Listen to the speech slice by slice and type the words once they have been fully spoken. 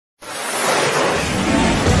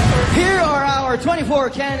our 24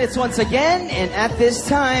 candidates once again, and at this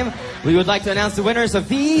time, we would like to announce the winners of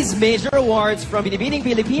these major awards from Binibining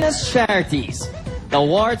Pilipinas charities. The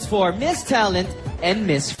awards for Miss Talent and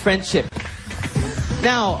Miss Friendship.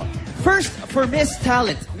 Now, first for Miss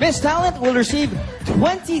Talent. Miss Talent will receive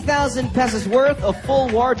 20,000 pesos worth of full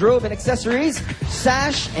wardrobe and accessories,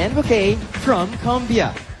 sash and bouquet from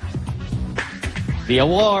Cumbia. The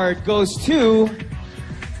award goes to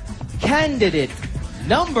candidate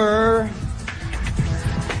number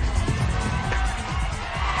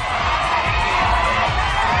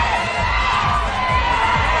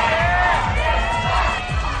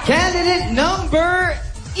Candidate number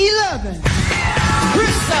 11,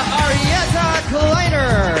 Krista Arietta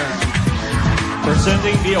Kleiner.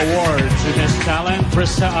 Presenting the award to Miss Talent,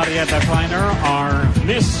 Krista Arietta Kleiner, are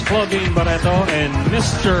Miss Claudine Barreto and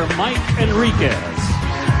Mr. Mike Enriquez.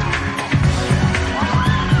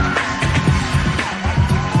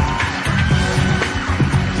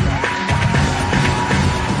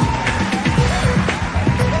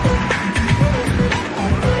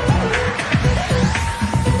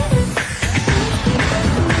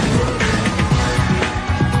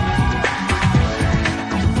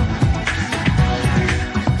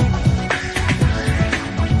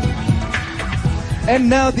 And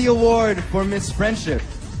now the award for Miss Friendship.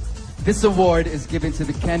 This award is given to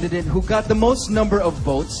the candidate who got the most number of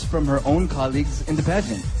votes from her own colleagues in the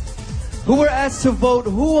pageant, who were asked to vote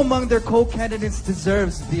who among their co-candidates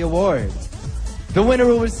deserves the award. The winner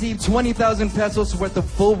will receive 20,000 pesos worth of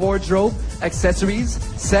full wardrobe, accessories,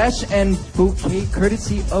 sash, and bouquet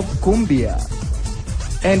courtesy of Cumbia.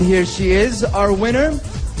 And here she is, our winner.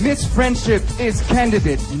 Miss Friendship is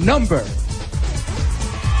candidate number...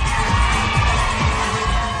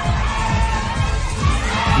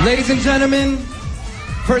 Ladies and gentlemen,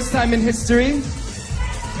 first time in history,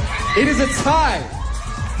 it is a tie.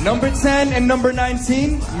 Number 10 and number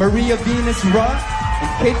 19, Maria Venus Ra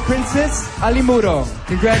and Kate Princess Alimuro.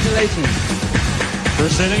 Congratulations.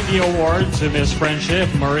 Presenting the award to Miss Friendship,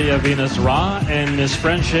 Maria Venus Ra, and Miss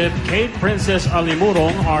Friendship, Kate Princess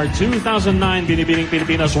Alimurong, are 2009 Binibining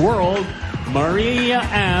Pilipinas World, Maria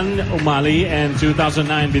Ann Umali, and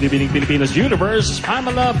 2009 Binibining Pilipinas Universe,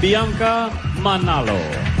 Pamela Bianca Manalo.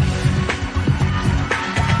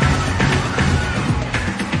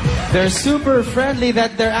 They're super friendly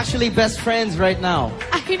that they're actually best friends right now.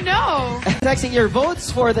 I know. Texting your votes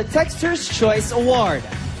for the Texter's Choice Award.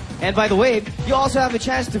 And by the way, you also have a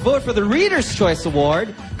chance to vote for the Reader's Choice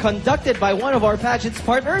Award, conducted by one of our pageant's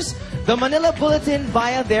partners, the Manila Bulletin,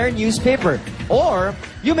 via their newspaper. Or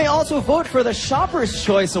you may also vote for the Shopper's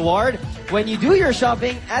Choice Award when you do your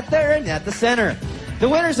shopping at the Araneta Center. The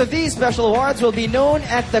winners of these special awards will be known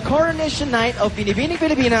at the Coronation Night of Binibining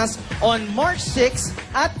Pilipinas on March 6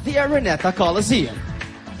 at the Araneta Coliseum.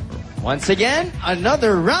 Once again,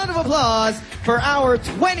 another round of applause for our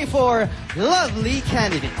 24 lovely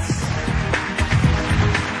candidates.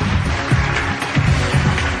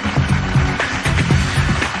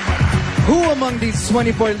 Who among these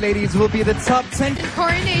 24 ladies will be the top 10?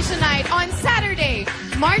 Coronation Night on Saturday,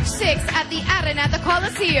 March 6th at the Araneta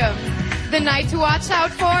Coliseum. The night to watch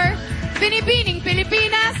out for, Binibining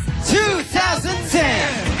Pilipinas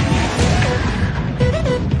 2010!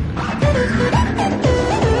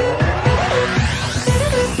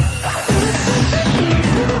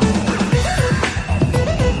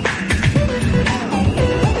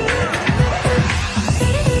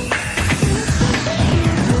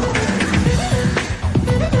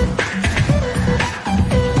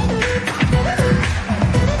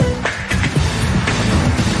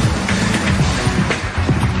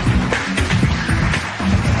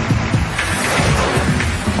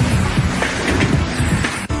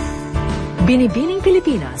 Binibining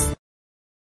Pilipinas.